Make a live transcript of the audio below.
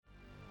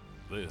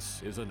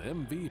This is an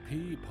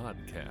MVP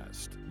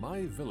podcast,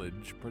 My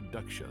Village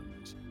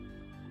Productions.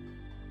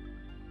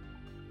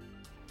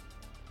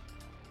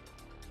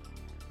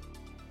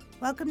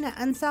 Welcome to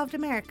Unsolved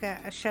America,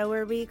 a show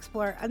where we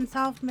explore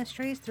unsolved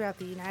mysteries throughout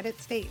the United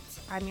States.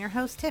 I'm your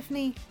host,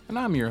 Tiffany. And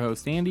I'm your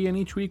host, Andy, and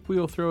each week we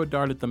will throw a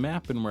dart at the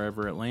map, and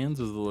wherever it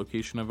lands is the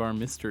location of our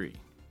mystery.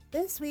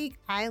 This week,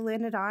 I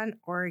landed on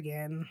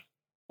Oregon.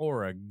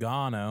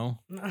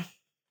 Oregano.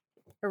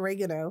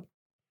 Oregano.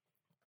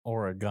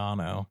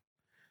 Oregano.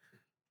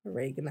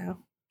 Oregano.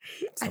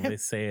 So they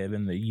say it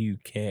in the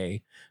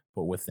UK,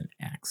 but with an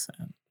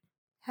accent.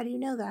 How do you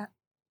know that?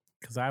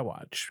 Because I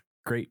watch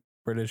Great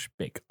British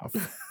Bake Off.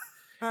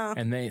 Oh.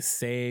 And they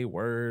say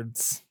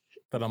words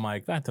that I'm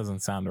like, that doesn't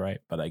sound right.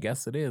 But I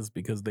guess it is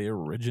because they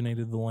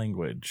originated the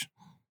language.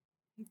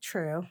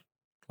 True.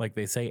 Like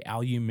they say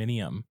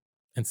aluminium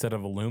instead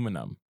of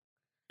aluminum.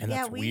 And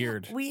that's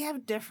weird. We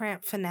have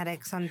different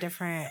phonetics on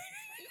different...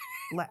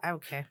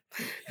 Okay.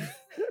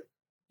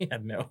 Yeah,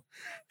 no.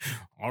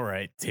 All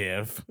right,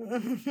 Tiff.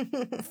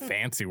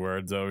 Fancy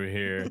words over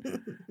here.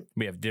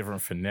 We have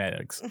different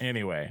phonetics.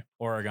 Anyway,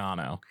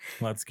 oregano.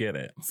 Let's get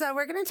it. So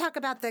we're going to talk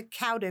about the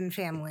Cowden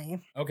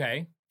family.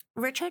 Okay.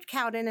 Richard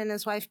Cowden and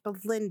his wife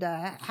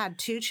Belinda had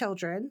 2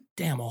 children.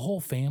 Damn, a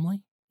whole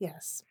family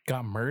Yes.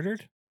 got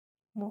murdered?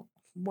 Well,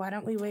 why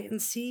don't we wait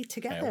and see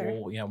together?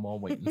 We'll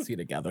wait and see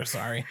together.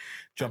 Sorry.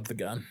 Jump the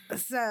gun.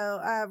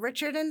 So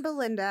Richard and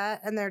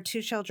Belinda and their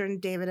 2 children,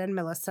 David and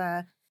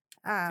Melissa.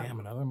 Damn,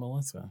 another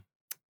Melissa.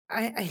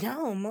 I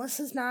know.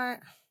 Melissa's not,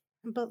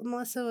 but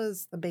Melissa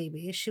was a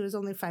baby. She was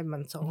only 5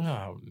 months old.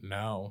 Oh,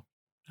 no.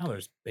 Now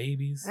there's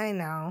babies. I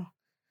know.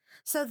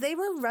 So they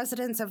were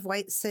residents of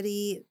White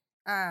City,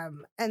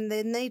 and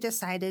then they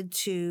decided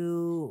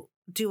to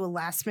do a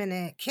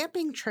last-minute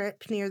camping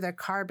trip near the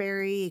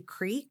Carberry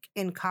Creek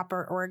in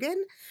Copper,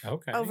 Oregon,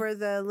 Okay. over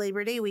the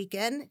Labor Day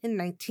weekend in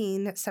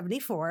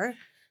 1974.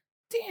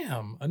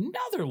 Damn,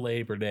 another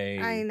Labor Day.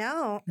 I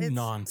know. It's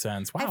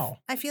nonsense. Wow.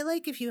 I feel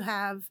like if you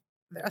have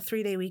a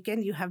 3-day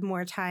weekend, you have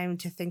more time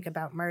to think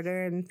about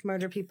murder and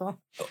murder people.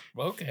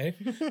 Okay.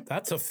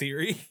 That's a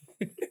theory.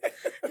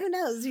 Who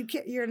knows? You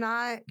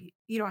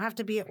don't have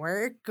to be at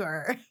work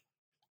or.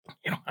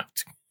 You don't have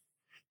to.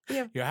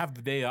 Yeah. You have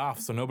the day off,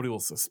 so nobody will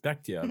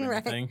suspect you of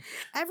anything. Right.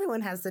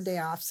 Everyone has the day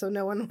off, so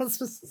no one will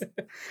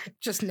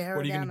just narrow down.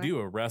 What are you going to do?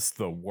 Arrest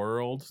the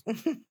world?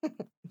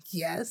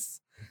 Yes.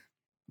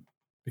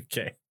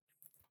 Okay.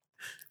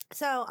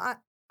 So on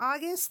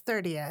August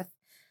 30th,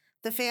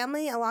 the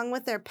family, along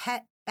with their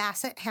pet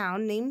basset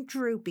hound named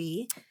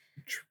Droopy.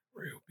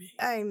 Droopy.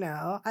 I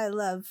know. I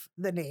love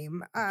the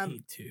name.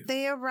 Me too.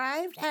 They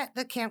arrived at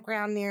the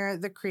campground near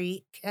the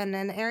creek in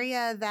an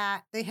area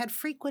that they had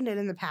frequented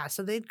in the past,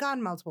 so they'd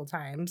gone multiple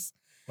times.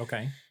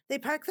 Okay. They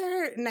parked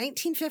their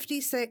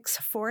 1956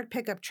 Ford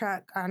pickup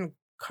truck on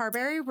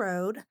Carberry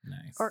Road,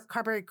 Nice. or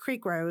Carberry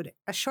Creek Road,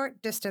 a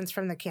short distance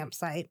from the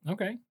campsite.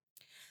 Okay.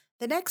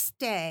 The next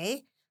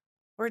day,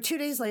 or 2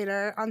 days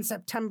later, on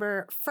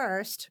September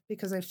 1st,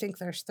 because I think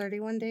there's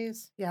 31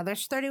 days. Yeah,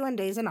 there's 31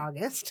 days in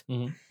August.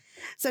 Mhm.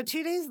 So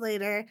 2 days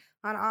later,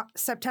 on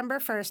September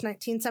 1st,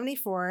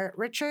 1974,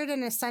 Richard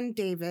and his son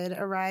David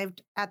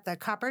arrived at the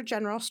Copper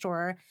General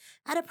Store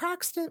at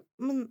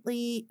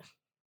approximately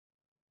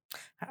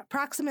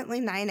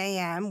 9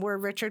 a.m., where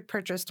Richard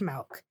purchased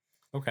milk.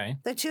 Okay.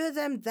 The 2 of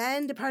them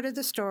then departed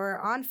the store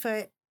on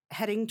foot,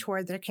 heading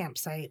toward their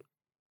campsite.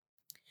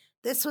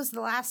 This was the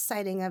last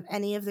sighting of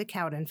any of the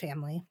Cowden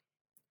family.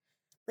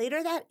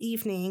 Later that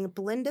evening,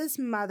 Belinda's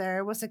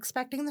mother was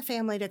expecting the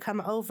family to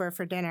come over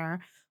for dinner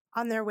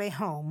on their way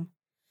home.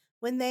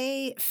 When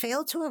they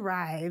failed to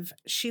arrive,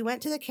 she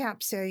went to the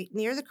campsite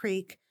near the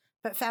creek,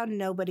 but found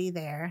nobody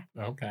there.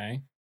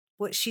 Okay.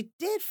 What she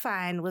did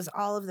find was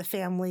all of the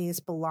family's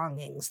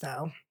belongings,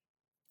 though.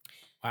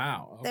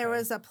 Wow. Okay. There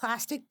was a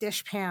plastic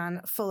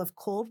dishpan full of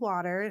cold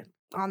water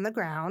on the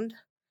ground.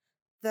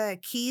 The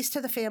keys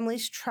to the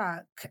family's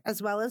truck,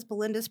 as well as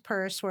Belinda's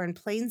purse, were in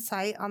plain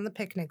sight on the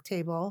picnic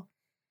table.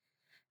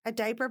 A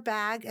diaper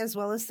bag, as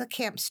well as the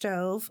camp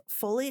stove,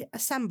 fully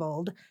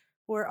assembled,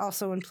 were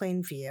also in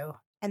plain view.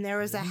 And there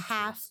was a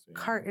half Interesting.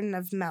 carton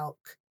of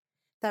milk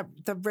that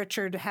the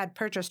Richard had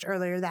purchased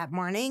earlier that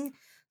morning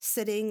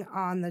sitting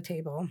on the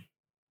table.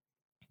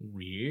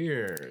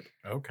 Weird.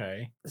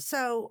 Okay.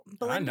 So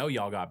I know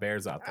y'all got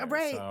bears out there.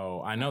 Right.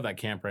 So I know that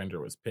camp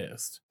ranger was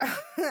pissed.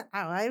 Oh,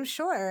 I'm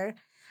sure.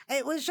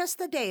 It was just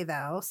the day,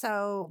 though.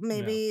 So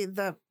maybe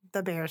the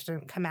bears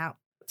didn't come out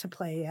to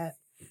play yet.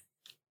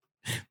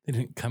 They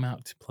didn't come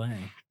out to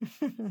play.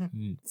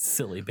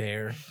 Silly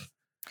bear.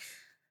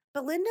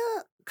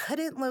 Belinda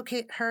couldn't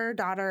locate her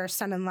daughter,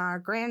 son-in-law, or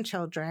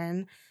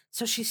grandchildren,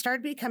 so she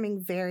started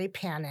becoming very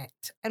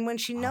panicked. And when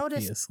she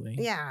Obviously.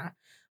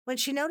 when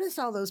she noticed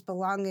all those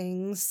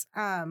belongings,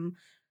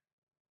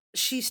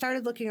 she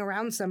started looking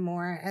around some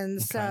more. And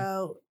Okay.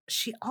 so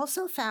she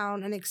also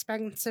found an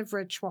expensive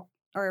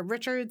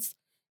Richard's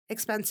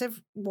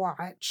expensive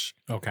watch,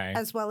 Okay.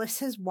 as well as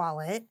his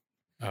wallet.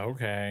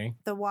 Okay.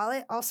 The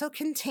wallet also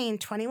contained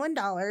 $21,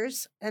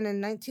 and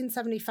in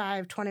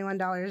 1975,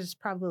 $21 is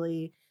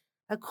probably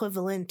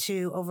equivalent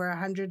to over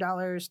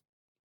 $100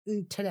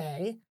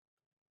 today.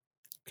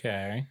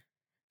 Okay.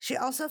 She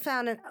also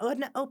found an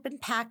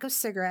unopened pack of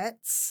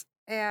cigarettes,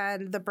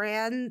 and the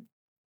brand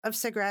of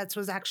cigarettes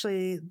was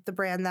actually the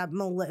brand that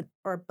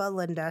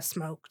Belinda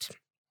smoked.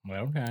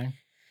 Okay.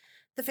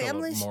 The Philip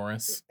family's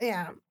Morris.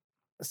 Yeah.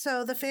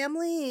 So the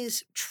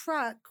family's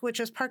truck, which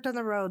was parked on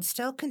the road,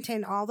 still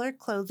contained all their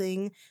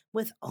clothing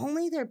with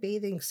only their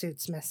bathing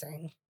suits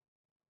missing.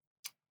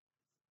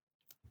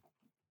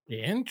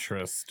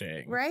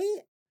 Interesting.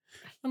 Right?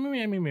 I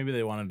mean, maybe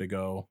they wanted to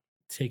go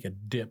take a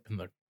dip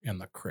in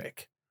the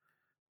creek.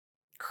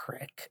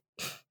 Crick.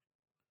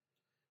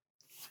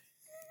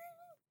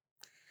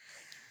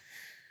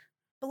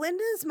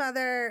 Belinda's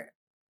mother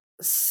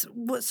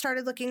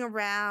started looking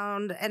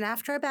around, and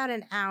after about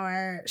an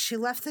hour, she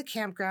left the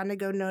campground to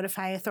go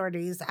notify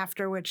authorities,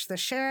 after which the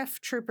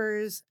sheriff,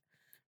 troopers,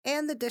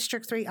 and the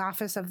District 3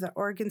 office of the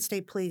Oregon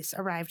State Police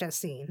arrived at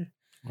scene.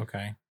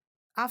 Okay.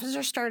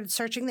 Officers started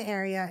searching the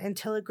area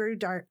until it grew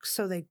dark,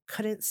 so they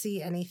couldn't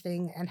see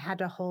anything and had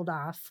to hold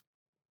off.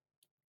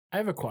 I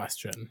have a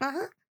question.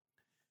 Uh-huh.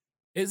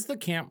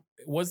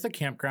 Was the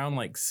campground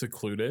like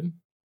secluded?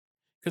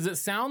 Because it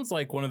sounds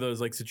like one of those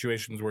like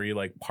situations where you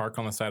like park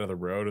on the side of the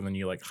road and then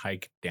you like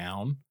hike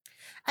down.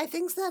 I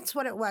think that's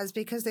what it was,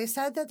 because they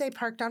said that they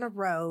parked on a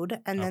road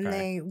and then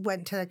they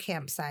went to the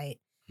campsite.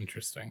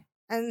 Interesting.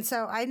 And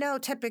so I know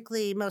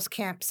typically most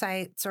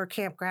campsites or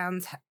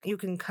campgrounds, you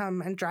can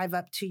come and drive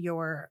up to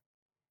your...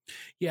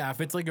 Yeah,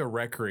 if it's like a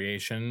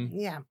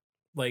recreation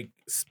like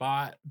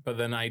spot, but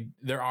then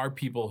there are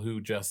people who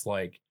just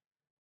like,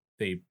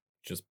 they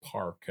just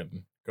park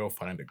and go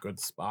find a good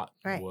spot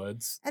in the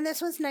woods. And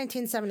this was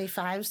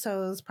 1975,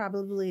 so it was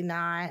probably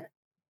not...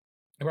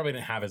 I probably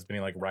didn't have as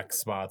many like rec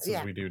spots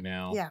as we do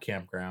now.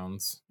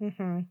 Campgrounds.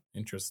 Mm-hmm.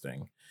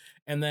 Interesting.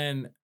 And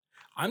then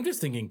I'm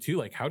just thinking too,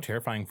 like how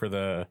terrifying for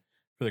the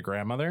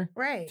grandmother.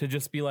 Right. To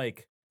just be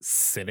like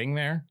sitting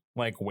there,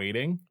 like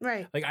waiting.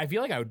 Right. Like I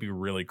feel like I would be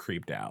really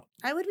creeped out.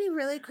 I would be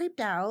really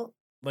creeped out.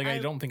 Like I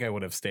don't think I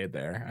would have stayed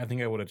there. I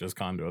think I would have just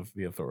gone to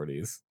the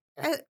authorities.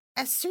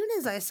 As soon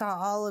as I saw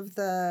all of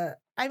the...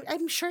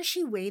 I'm sure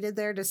she waited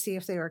there to see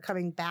if they were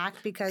coming back,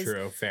 because...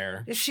 True,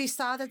 fair. If she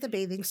saw that the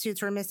bathing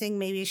suits were missing,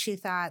 maybe she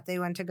thought they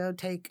went to go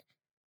take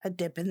a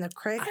dip in the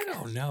creek. I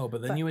don't know,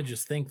 but then you would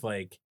just think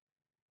like,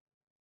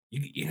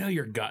 you know,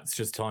 your gut's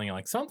just telling you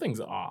like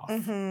something's off.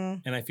 Mm-hmm.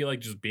 And I feel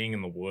like just being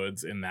in the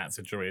woods in that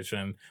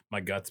situation,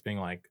 my gut's being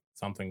like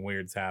something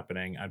weird's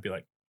happening. I'd be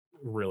like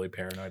really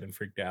paranoid and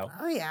freaked out.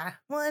 Oh, yeah.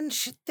 Well, and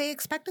they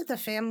expected the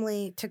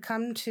family to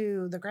come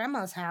to the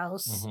grandma's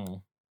house. Mm-hmm.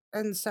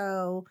 And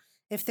so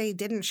if they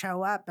didn't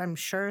show up, I'm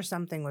sure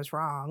something was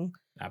wrong.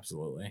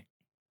 Absolutely.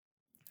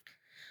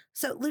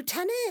 So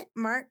Lieutenant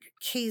Mark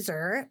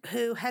Kaiser,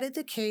 who headed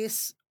the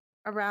case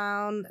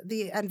around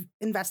the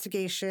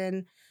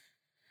investigation,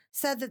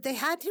 said that they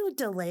had to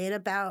delay it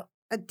about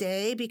a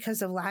day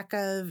because of lack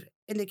of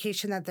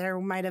indication that there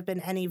might have been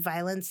any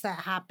violence that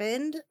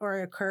happened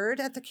or occurred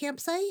at the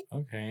campsite.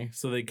 Okay.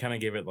 So they kind of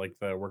gave it like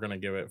we're going to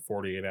give it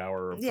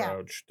 48-hour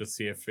approach to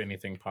see if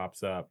anything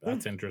pops up.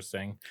 That's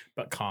interesting,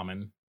 but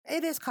common.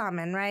 It is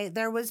common, right?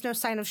 There was no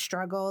sign of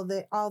struggle.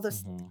 All the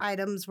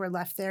items were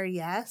left there,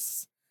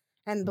 yes,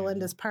 and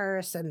Belinda's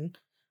purse and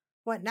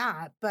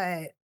whatnot,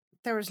 but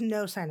there was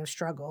no sign of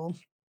struggle.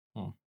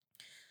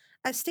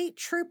 A state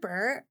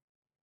trooper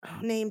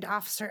named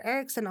Officer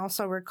Erickson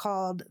also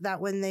recalled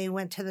that when they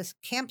went to this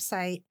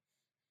campsite,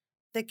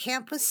 the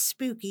camp was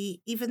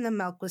spooky. Even the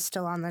milk was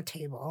still on the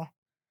table.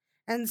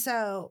 And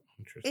so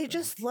it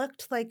just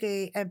looked like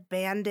a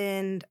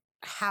abandoned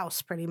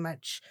house pretty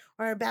much,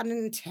 or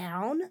abandoned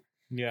town.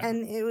 Yeah.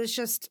 And it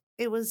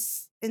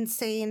was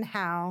insane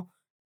how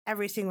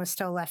everything was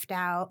still left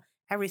out.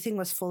 Everything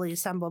was fully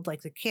assembled,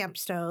 like the camp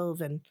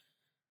stove and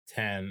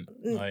tent,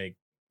 like...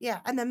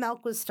 Yeah, and the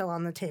milk was still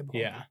on the table.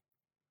 Yeah.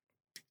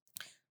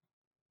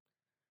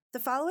 The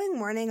following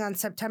morning on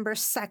September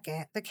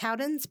 2nd, the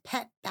Cowdens'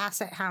 pet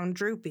basset hound,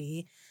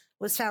 Droopy,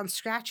 was found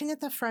scratching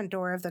at the front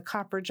door of the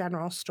Copper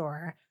General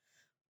Store,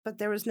 but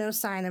there was no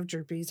sign of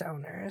Droopy's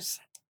owners.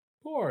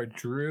 Poor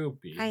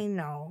Droopy. I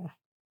know.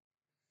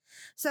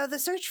 So the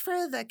search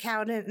for the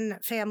Cowden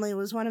family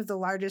was one of the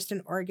largest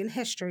in Oregon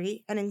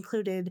history and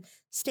included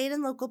state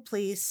and local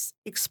police,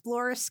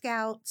 Explorer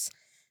Scouts,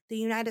 the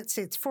United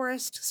States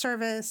Forest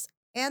Service,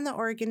 and the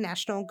Oregon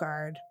National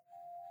Guard,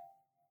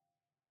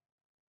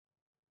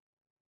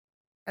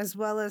 as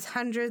well as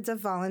hundreds of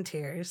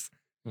volunteers.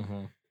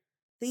 Mm-hmm.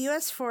 The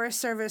U.S. Forest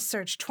Service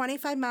searched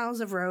 25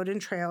 miles of road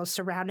and trails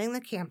surrounding the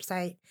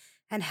campsite,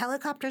 and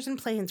helicopters and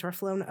planes were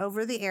flown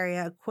over the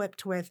area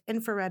equipped with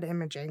infrared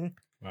imaging.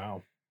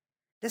 Wow.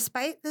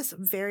 Despite this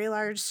very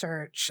large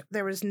search,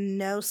 there was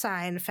no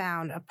sign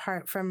found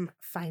apart from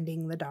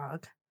finding the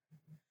dog.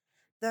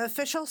 The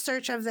official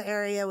search of the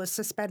area was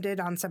suspended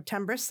on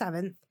September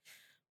 7th,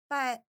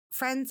 but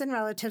friends and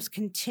relatives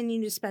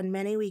continued to spend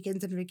many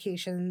weekends and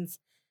vacations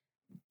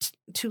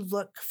to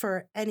look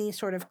for any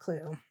sort of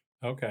clue.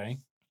 Okay.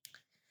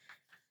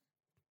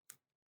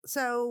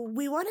 So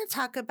we want to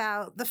talk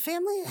about the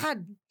family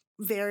had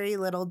very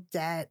little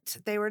debt.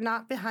 They were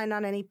not behind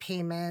on any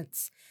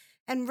payments.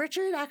 And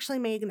Richard actually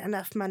made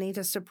enough money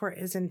to support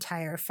his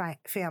entire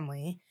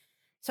family.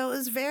 So it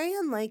was very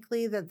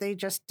unlikely that they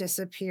just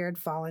disappeared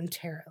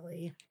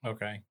voluntarily.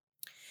 Okay.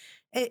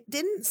 It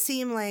didn't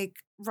seem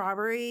like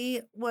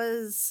robbery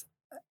was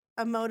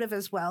a motive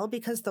as well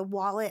because the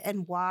wallet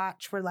and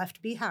watch were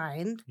left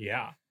behind.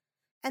 Yeah.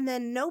 And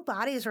then no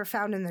bodies were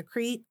found in the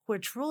creek,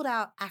 which ruled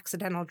out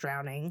accidental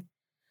drowning.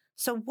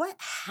 So what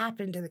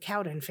happened to the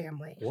Cowden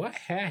family? What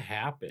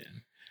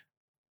happened?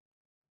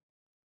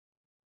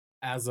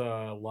 As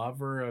a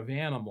lover of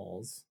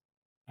animals,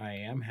 I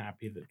am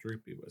happy that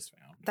Droopy was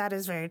found. That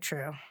is very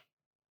true.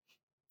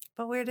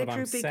 But where did Droopy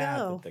I'm sad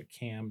go? that the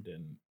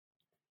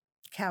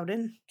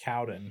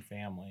Cowden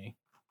family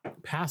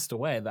passed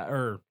away.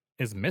 Or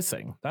is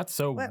missing. That's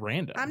so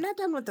random. I'm not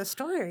done with the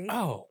story.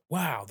 Oh,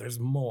 wow. There's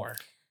more.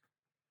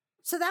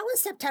 So that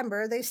was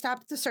September. They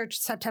stopped the search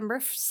September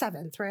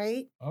 7th,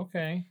 right?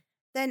 Okay.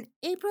 Then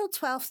April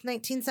 12th,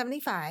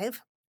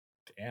 1975.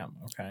 Damn,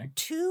 okay.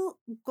 2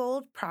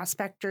 gold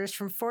prospectors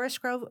from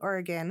Forest Grove,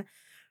 Oregon,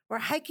 were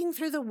hiking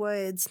through the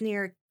woods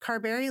near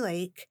Carberry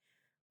Lake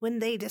when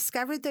they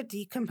discovered the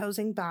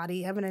decomposing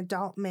body of an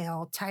adult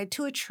male tied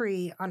to a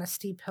tree on a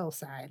steep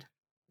hillside.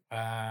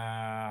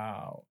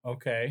 Wow.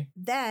 Okay.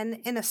 Then,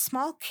 in a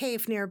small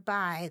cave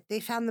nearby, they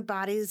found the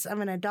bodies of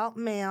an adult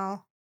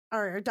male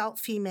or adult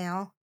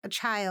female, a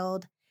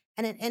child,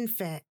 and an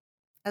infant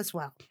as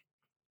well.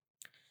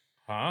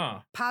 Huh.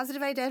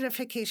 Positive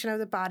identification of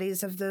the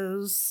bodies of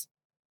those.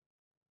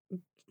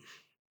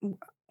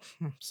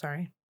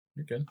 Sorry.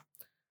 You're good.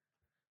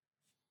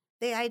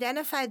 They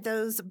identified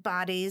those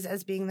bodies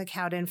as being the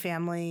Cowden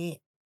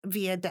family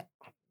via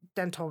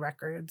dental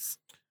records.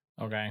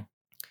 Okay.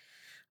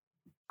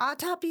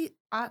 Autopsy.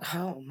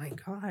 Oh my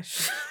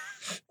gosh.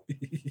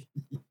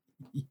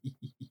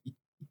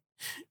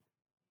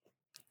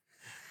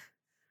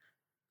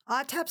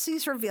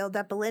 Autopsies revealed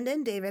that Belinda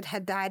and David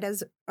had died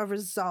as a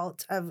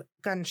result of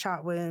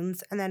gunshot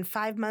wounds, and then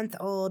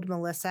 5-month-old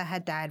Melissa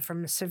had died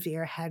from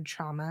severe head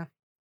trauma.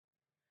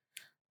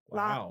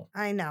 Wow.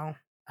 I know.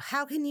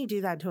 How can you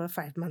do that to a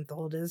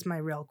 5-month-old is my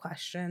real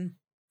question.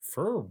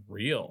 For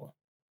real.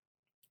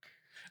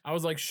 I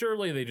was like,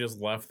 surely they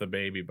just left the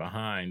baby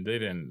behind. They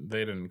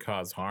didn't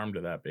cause harm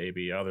to that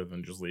baby other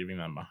than just leaving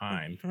them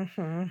behind.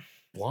 Mm-hmm.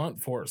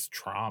 Blunt force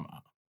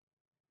trauma.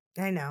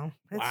 I know.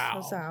 It's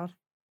wow. so sad.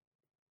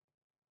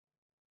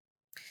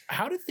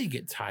 How did they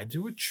get tied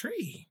to a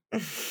tree?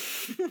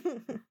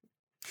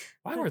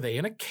 Why were they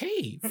in a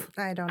cave?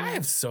 I don't know. I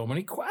have so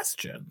many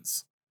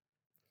questions.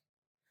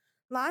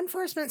 Law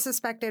enforcement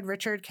suspected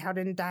Richard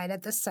Cowden died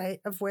at the site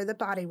of where the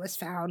body was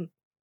found,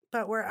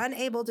 but were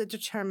unable to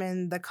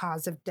determine the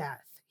cause of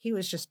death. He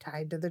was just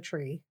tied to the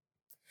tree.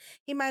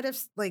 He might have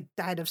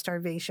died of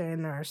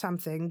starvation or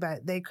something,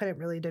 but they couldn't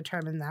really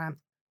determine that.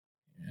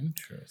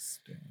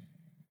 Interesting.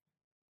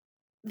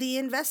 The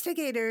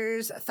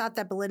investigators thought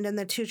that Belinda and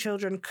the 2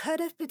 children could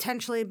have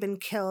potentially been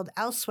killed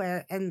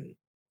elsewhere and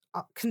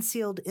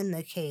concealed in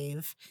the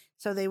cave.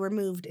 So they were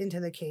moved into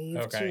the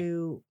cave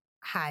to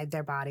hide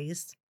their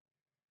bodies.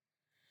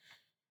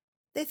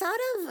 They thought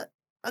of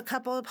a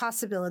couple of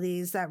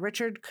possibilities that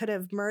Richard could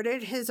have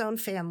murdered his own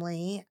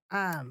family.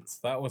 So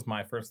that was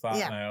my first thought.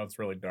 Yeah. And I know it's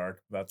really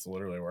dark. But that's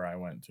literally where I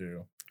went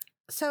to.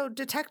 So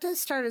detectives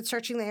started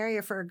searching the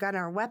area for a gun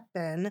or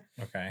weapon.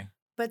 Okay.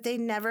 But they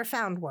never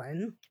found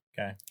one.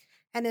 Okay.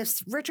 And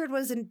if Richard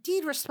was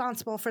indeed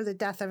responsible for the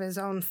death of his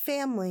own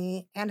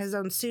family and his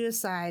own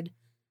suicide,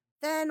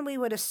 then we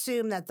would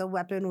assume that the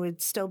weapon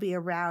would still be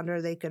around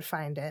or they could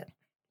find it.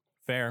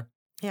 Fair.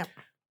 Yeah.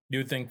 You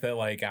would think that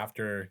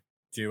after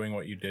doing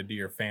what you did to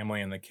your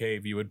family in the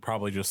cave, you would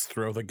probably just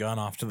throw the gun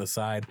off to the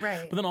side.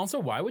 Right. But then also,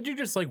 why would you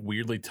just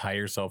weirdly tie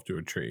yourself to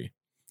a tree?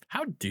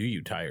 How do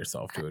you tie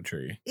yourself to a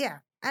tree? Yeah.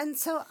 And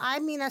so, I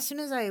mean, as soon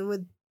as I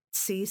would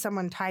see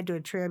someone tied to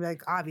a tree, I'd be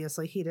like,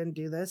 obviously he didn't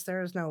do this.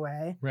 There's no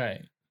way.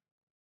 Right.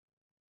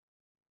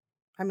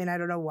 I mean, I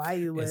don't know why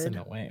you would. There's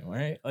no way,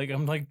 right?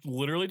 I'm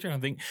literally trying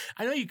to think.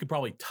 I know you could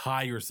probably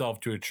tie yourself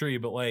to a tree,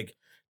 but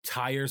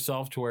tie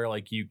yourself to where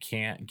you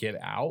can't get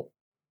out.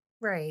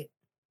 Right.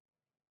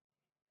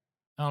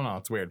 I don't know.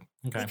 It's weird.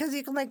 Okay. Because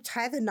you can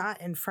tie the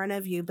knot in front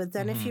of you, but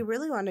then if you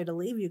really wanted to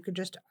leave, you could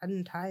just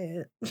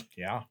untie it.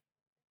 Yeah.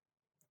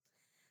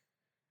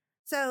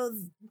 So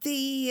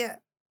the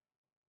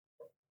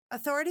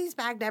authorities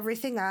bagged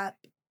everything up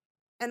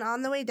and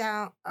on the way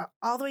down,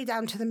 all the way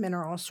down to the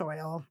mineral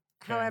soil.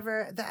 Okay.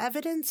 However, the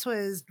evidence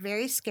was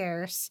very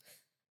scarce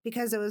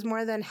because it was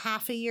more than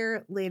half a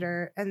year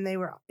later and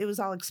it was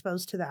all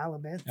exposed to the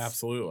elements.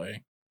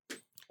 Absolutely.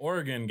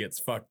 Oregon gets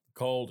fucked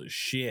cold as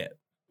shit.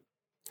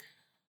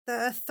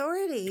 The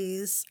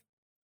authorities.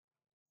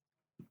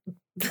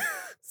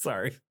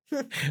 Sorry.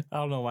 I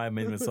don't know why I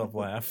made myself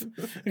laugh.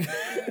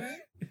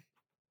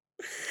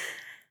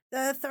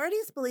 The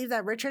authorities believe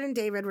that Richard and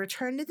David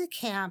returned to the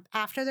camp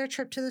after their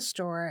trip to the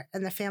store,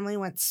 and the family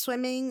went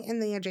swimming in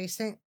the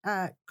adjacent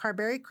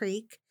Carberry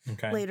Creek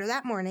later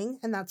that morning,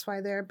 and that's why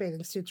their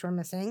bathing suits were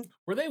missing.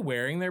 Were they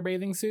wearing their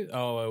bathing suit?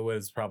 Oh, it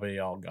was probably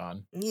all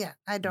gone. Yeah,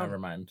 I don't. Never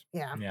mind.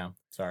 Yeah,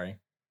 sorry.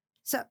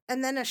 So,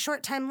 and then a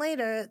short time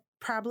later,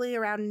 probably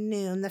around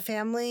noon, the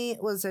family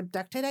was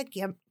abducted at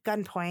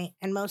gunpoint,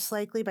 and most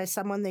likely by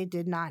someone they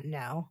did not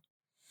know.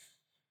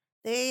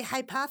 They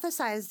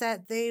hypothesized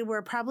that they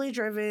were probably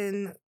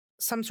driven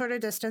some sort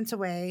of distance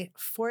away,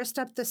 forced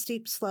up the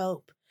steep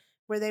slope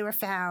where they were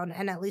found,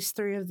 and at least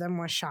 3 of them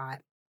were shot.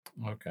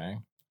 Okay.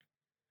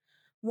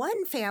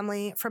 One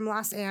family from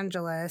Los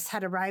Angeles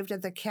had arrived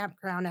at the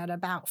campground at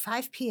about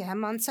 5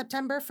 p.m. on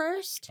September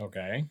 1st.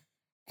 Okay.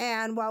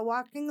 And while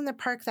walking in the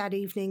park that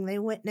evening, they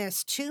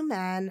witnessed 2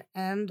 men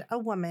and a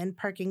woman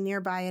parking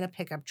nearby in a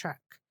pickup truck.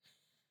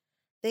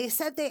 They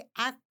said they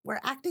were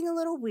acting a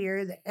little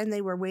weird and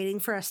they were waiting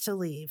for us to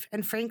leave.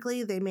 And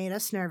frankly, they made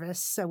us nervous,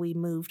 so we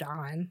moved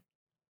on.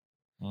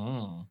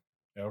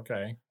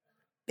 Okay.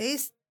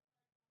 Based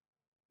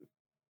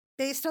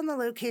on the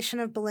location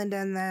of Belinda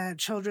and the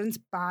children's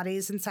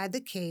bodies inside the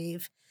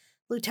cave,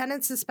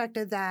 lieutenants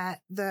suspected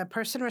that the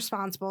person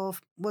responsible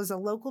was a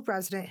local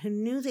resident who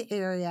knew the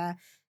area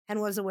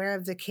and was aware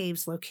of the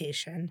cave's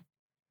location.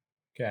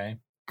 Okay.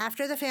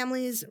 After the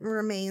family's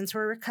remains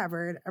were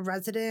recovered, a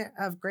resident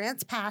of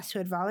Grants Pass who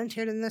had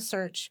volunteered in the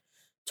search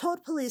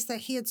told police that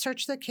he had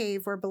searched the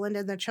cave where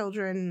Belinda and the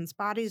children's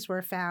bodies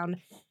were found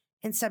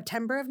in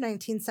September of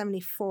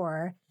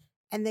 1974,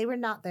 and they were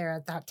not there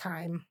at that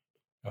time.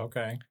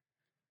 Okay.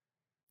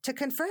 To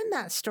confirm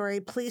that story,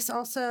 police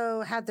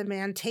also had the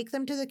man take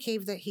them to the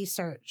cave that he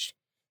searched.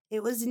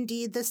 It was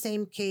indeed the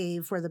same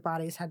cave where the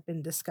bodies had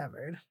been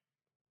discovered.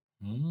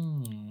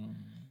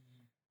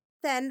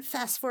 Then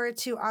fast forward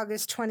to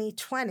August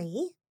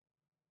 2020.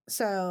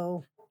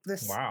 So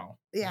this... Wow.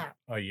 Yeah.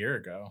 A year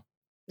ago.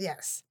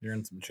 Yes. You're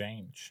in some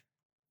change.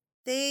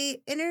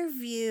 They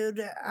interviewed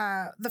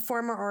the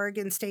former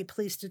Oregon State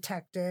Police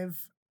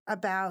detective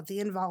about the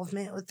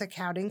involvement with the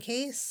Cowden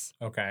case.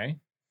 Okay.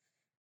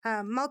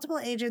 Multiple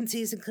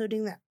agencies,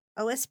 including the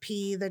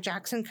OSP, the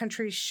Jackson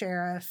County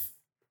Sheriff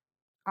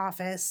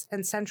Office,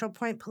 and Central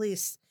Point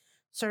Police,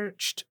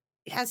 searched,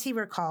 as he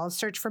recalls,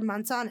 searched for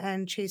months on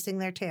end, chasing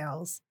their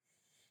tails.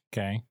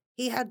 Okay.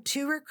 He had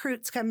 2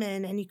 recruits come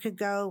in, and you could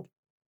go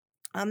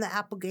on the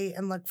Applegate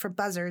and look for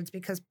buzzards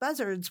because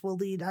buzzards will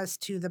lead us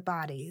to the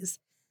bodies.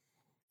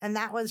 And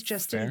that was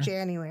just in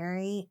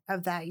January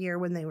of that year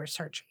when they were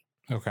searching.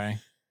 Okay.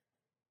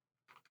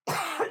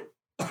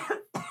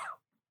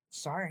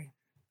 Sorry.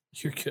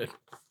 You're good.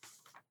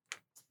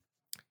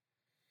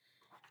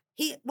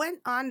 He went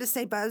on to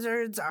say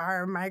buzzards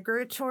are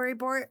migratory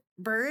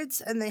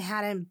birds, and there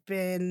hadn't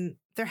been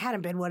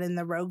one in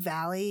the Rogue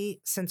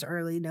Valley since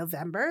early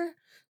November.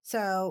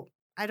 So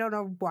I don't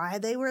know why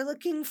they were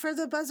looking for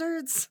the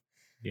buzzards.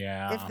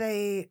 Yeah. If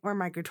they were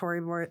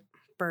migratory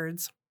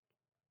birds.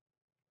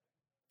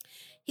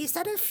 He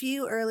said a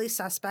few early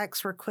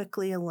suspects were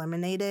quickly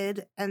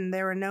eliminated, and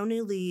there were no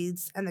new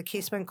leads, and the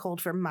case went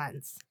cold for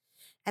months.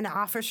 And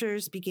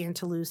officers began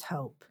to lose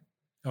hope.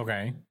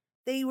 Okay.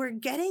 They were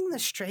getting the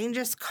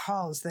strangest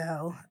calls,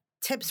 though.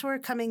 Tips were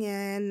coming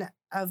in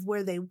of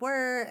where they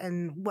were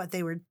and what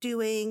they were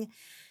doing.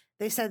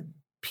 They said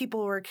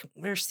people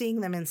were seeing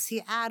them in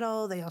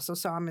Seattle. They also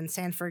saw them in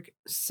San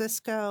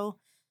Francisco.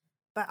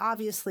 But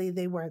obviously,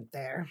 they weren't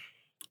there.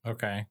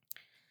 Okay.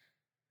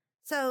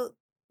 So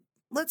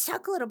let's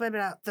talk a little bit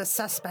about the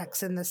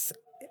suspects in this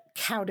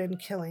Cowden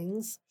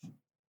killings.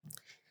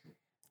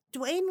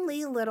 Dwayne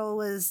Lee Little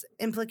was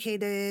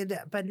implicated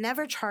but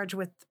never charged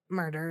with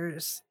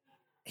murders.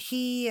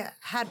 He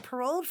had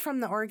paroled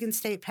from the Oregon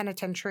State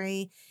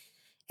Penitentiary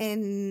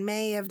in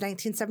May of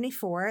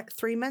 1974,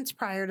 3 months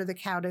prior to the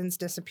Cowdens'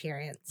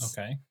 disappearance.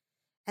 Okay.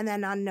 And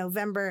then on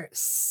November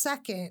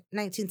 2nd,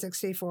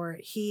 1964,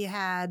 he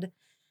had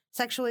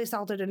sexually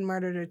assaulted and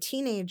murdered a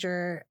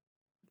teenager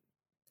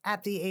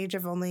at the age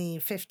of only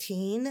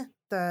 15.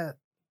 The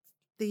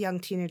young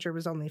teenager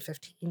was only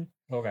 15.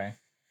 Okay.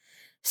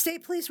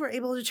 State police were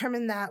able to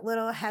determine that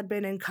Little had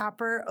been in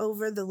Copper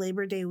over the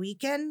Labor Day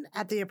weekend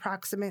at the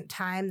approximate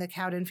time the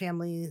Cowden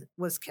family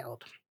was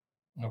killed.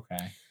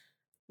 Okay.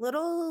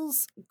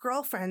 Little's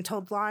girlfriend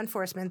told law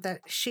enforcement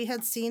that she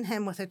had seen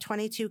him with a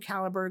 .22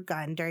 caliber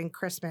gun during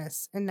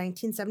Christmas in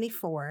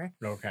 1974.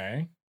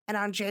 Okay. And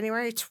on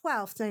January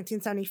 12th,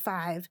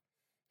 1975,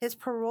 his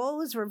parole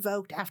was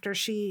revoked after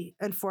she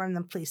informed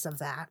the police of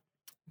that.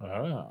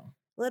 Oh.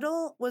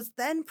 Little was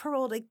then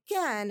paroled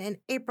again in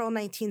April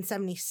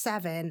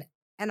 1977,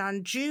 and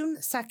on June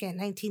 2nd,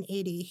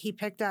 1980, he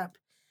picked up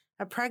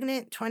a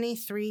pregnant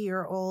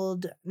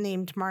 23-year-old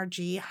named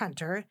Margie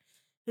Hunter,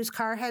 whose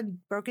car had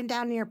broken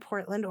down near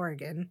Portland,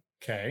 Oregon.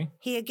 Okay.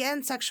 He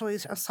again sexually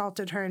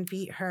assaulted her and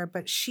beat her,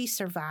 but she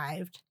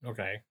survived.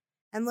 Okay.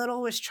 And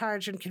Little was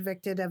charged and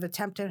convicted of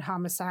attempted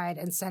homicide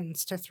and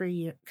sentenced to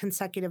 3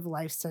 consecutive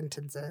life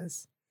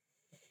sentences.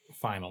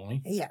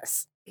 Finally.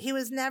 Yes. he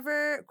was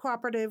never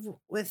cooperative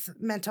with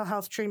mental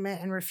health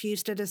treatment and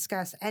refused to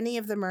discuss any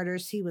of the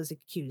murders he was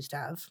accused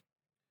of.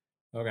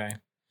 Okay.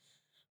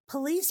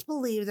 Police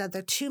believe that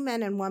the 2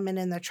 men and woman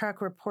in the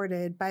truck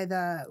reported by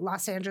the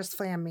Los Angeles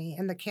family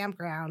in the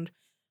campground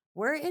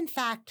were, in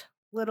fact,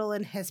 Little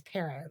and his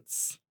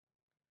parents.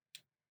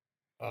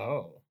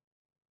 Oh.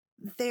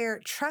 Their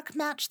truck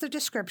matched the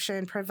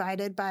description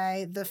provided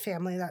by the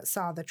family that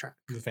saw the truck.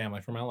 The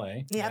family from LA.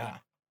 Yep. Yeah.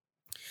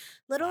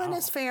 Little and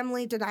his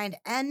family denied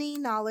any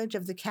knowledge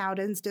of the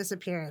Cowdens'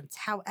 disappearance.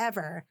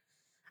 However,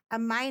 a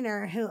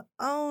miner who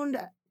owned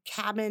a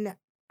cabin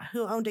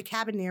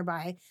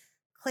nearby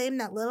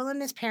claimed that Little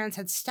and his parents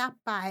had stopped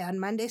by on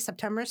Monday,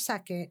 September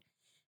 2nd,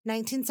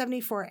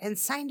 1974, and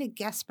signed a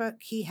guest book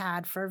he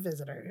had for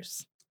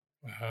visitors.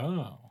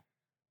 Oh.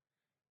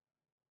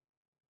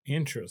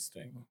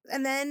 Interesting.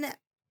 And then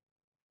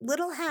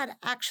Little had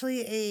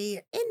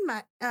actually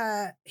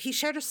he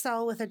shared a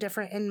cell with a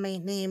different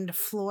inmate named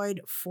Floyd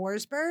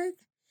Forsberg,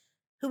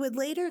 who would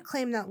later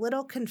claim that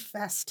Little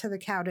confessed to the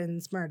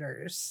Cowdens'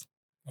 murders.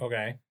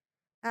 Okay.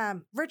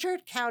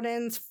 Richard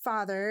Cowden's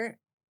father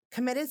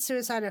committed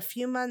suicide a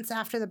few months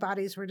after the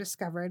bodies were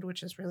discovered,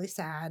 which is really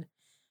sad.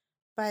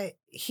 But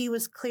he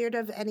was cleared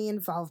of any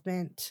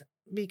involvement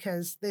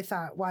because they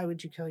thought, why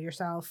would you kill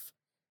yourself?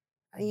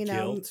 You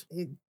know, Guilt.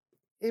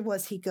 It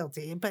was he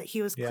guilty, but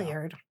he was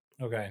cleared.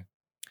 Okay.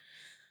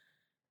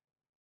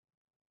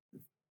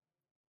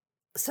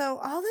 So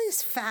all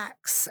these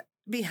facts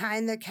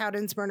behind the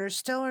Cowdens' murders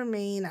still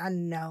remain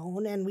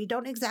unknown, and we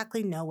don't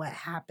exactly know what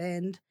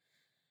happened.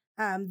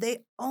 The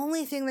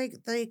only thing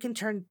they can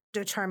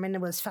determine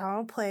was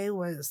foul play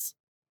was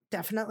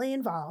definitely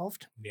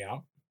involved. Yeah.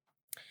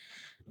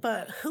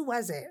 But who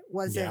was it?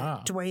 Was it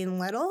Dwayne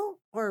Little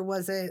or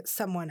was it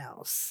someone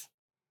else?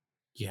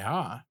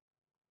 Yeah.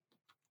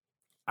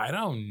 I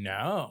don't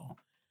know.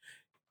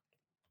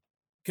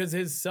 Because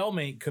his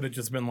cellmate could have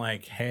just been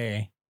like,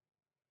 hey,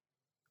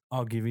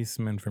 I'll give you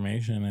some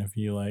information if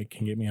you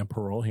can get me a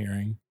parole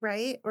hearing.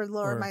 Right? Or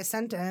lower my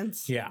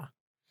sentence. Yeah.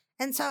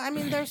 And so, I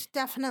mean, there's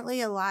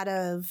definitely a lot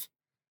of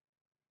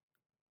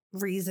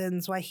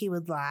reasons why he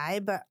would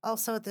lie, but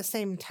also at the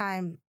same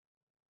time,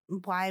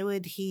 why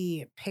would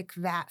he pick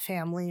that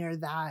family or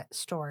that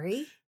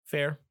story?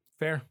 Fair.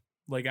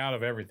 Out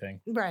of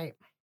everything. Right.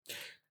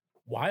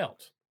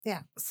 Wild.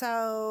 Yeah.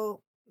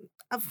 So,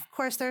 of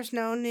course, there's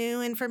no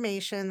new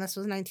information. This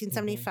was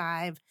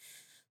 1975.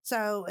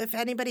 So if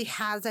anybody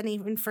has any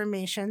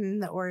information in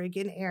the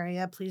Oregon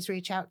area, please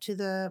reach out to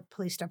the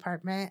police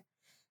department.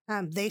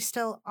 They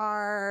still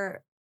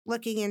are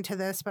looking into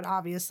this, but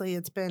obviously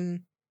it's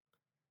been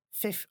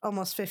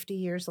almost 50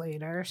 years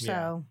later.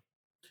 So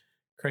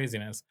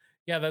craziness.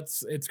 Yeah,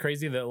 it's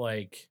crazy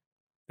that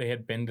they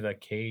had been to that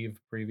cave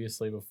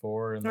previously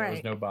before and there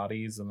was no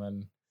bodies, and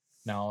then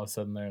now all of a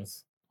sudden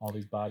there's all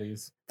these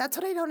bodies. That's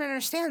what I don't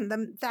understand.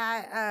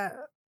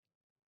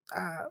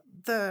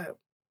 The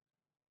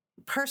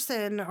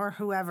person or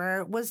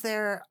whoever was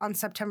there on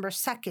September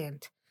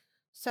 2nd.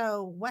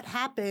 So what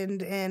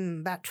happened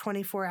in that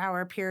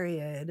 24-hour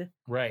period?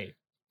 Right.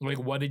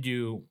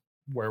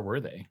 Where were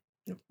they?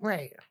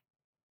 Right.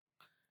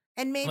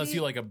 And maybe unless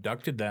you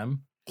abducted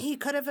them. He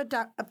could have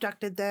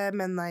abducted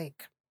them and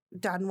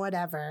done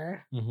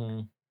whatever.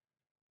 Mm-hmm.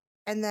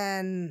 And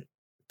then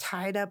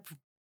tied up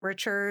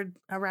Richard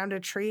around a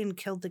tree and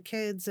killed the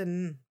kids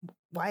and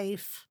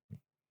wife.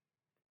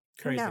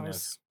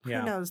 Craziness.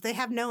 Who knows? They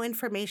have no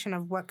information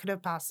of what could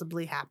have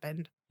possibly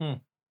happened.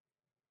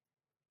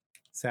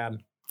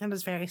 Sad. It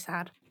was very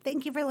sad.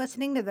 Thank you for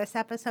listening to this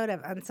episode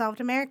of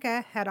Unsolved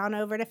America. Head on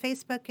over to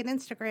Facebook and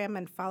Instagram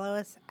and follow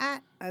us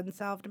at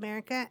Unsolved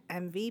America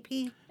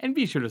MVP. And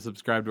be sure to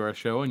subscribe to our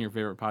show on your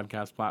favorite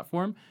podcast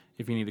platform.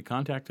 If you need to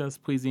contact us,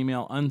 please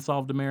email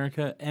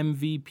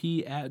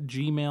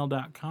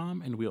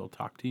unsolvedamerica.mvp@gmail.com, and we'll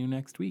talk to you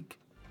next week.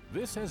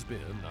 This has been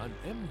an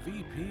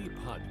MVP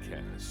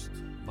podcast,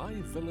 My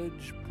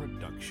Village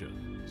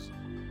production.